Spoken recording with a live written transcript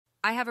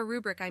I have a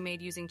rubric I made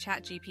using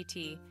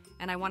ChatGPT,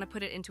 and I want to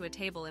put it into a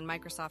table in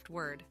Microsoft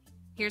Word.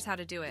 Here's how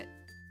to do it.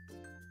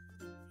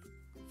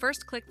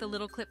 First, click the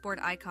little clipboard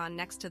icon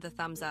next to the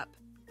thumbs up.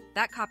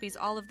 That copies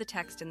all of the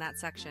text in that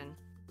section.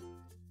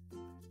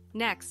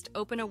 Next,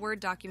 open a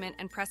Word document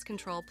and press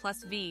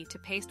Ctrl+V to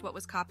paste what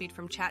was copied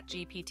from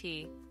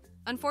ChatGPT.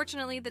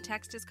 Unfortunately, the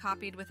text is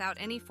copied without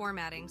any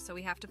formatting, so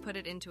we have to put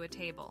it into a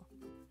table.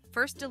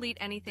 First, delete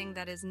anything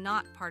that is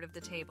not part of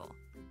the table.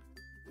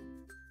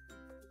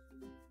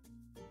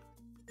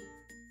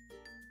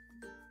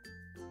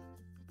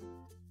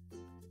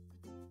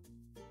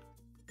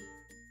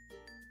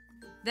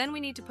 Then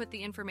we need to put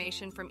the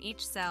information from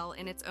each cell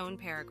in its own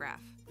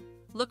paragraph.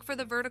 Look for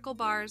the vertical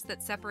bars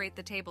that separate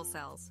the table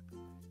cells.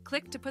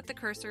 Click to put the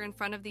cursor in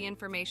front of the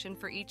information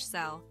for each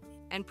cell,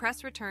 and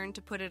press Return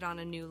to put it on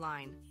a new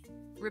line.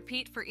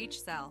 Repeat for each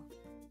cell.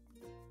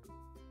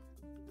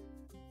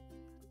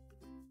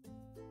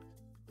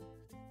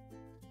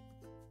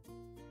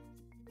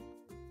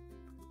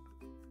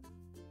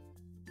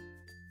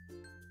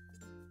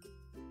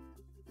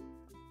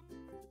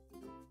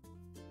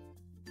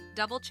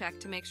 Double-check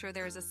to make sure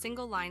there is a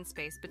single line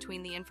space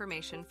between the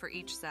information for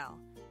each cell.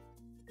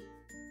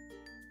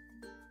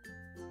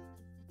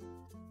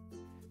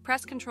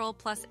 Press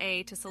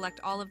Ctrl+A to select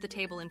all of the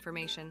table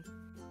information.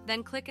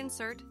 Then click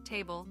Insert,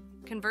 Table,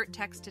 Convert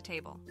Text to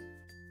Table.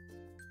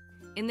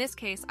 In this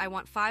case, I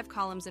want 5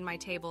 columns in my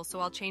table, so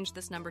I'll change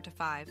this number to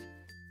 5.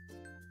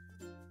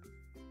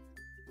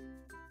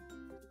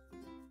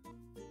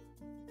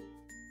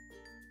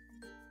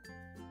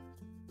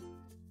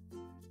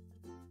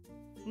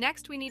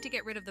 Next, we need to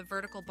get rid of the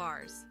vertical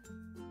bars.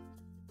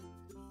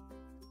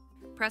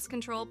 Press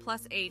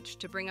Ctrl+H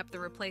to bring up the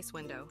Replace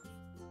window.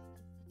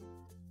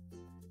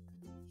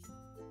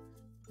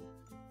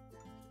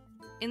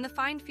 In the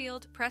Find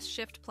field, press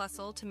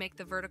Shift+L to make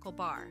the vertical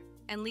bar,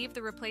 and leave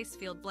the Replace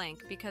field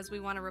blank because we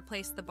want to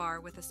replace the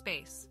bar with a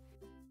space.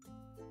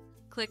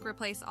 Click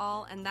Replace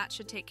All, and that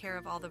should take care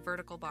of all the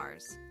vertical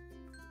bars.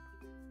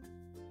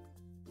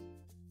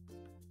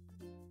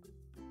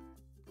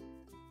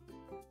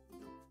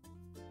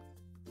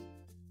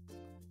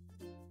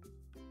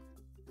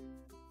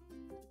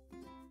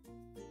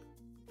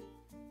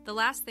 The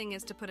last thing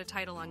is to put a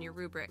title on your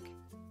rubric.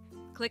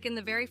 Click in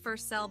the very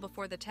first cell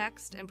before the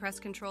text and press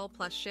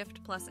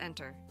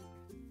Ctrl+Shift+Enter.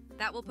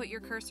 That will put your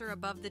cursor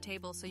above the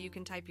table so you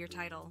can type your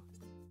title.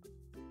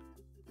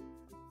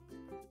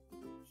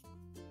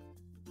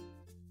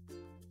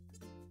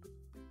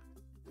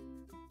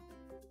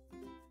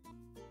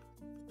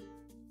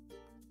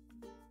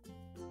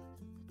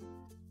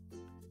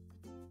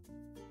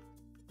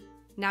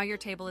 Now your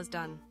table is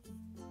done.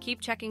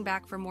 Keep checking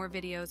back for more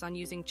videos on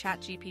using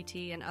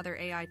ChatGPT and other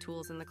AI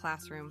tools in the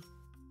classroom.